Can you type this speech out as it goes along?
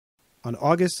On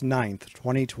August 9,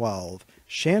 2012,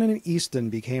 Shannon Eastin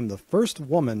became the first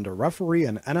woman to referee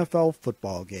an NFL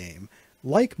football game.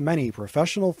 Like many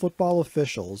professional football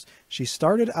officials, she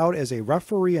started out as a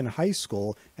referee in high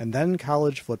school and then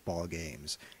college football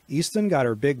games. Eastin got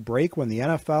her big break when the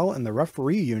NFL and the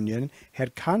referee union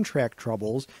had contract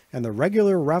troubles and the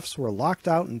regular refs were locked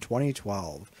out in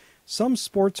 2012. Some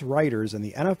sports writers and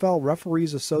the NFL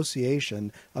Referees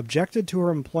Association objected to her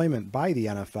employment by the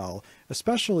NFL,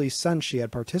 especially since she had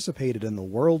participated in the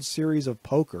World Series of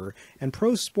Poker, and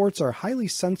pro sports are highly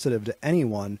sensitive to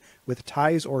anyone with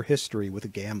ties or history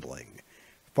with gambling.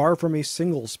 Far from a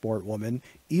single sport woman,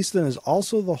 Eastin is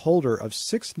also the holder of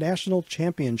 6 national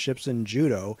championships in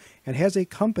judo and has a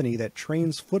company that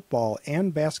trains football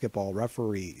and basketball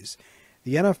referees.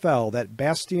 The NFL, that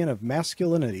bastion of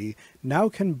masculinity, now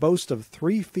can boast of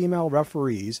 3 female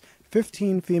referees,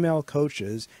 15 female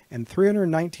coaches, and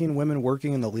 319 women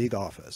working in the league office.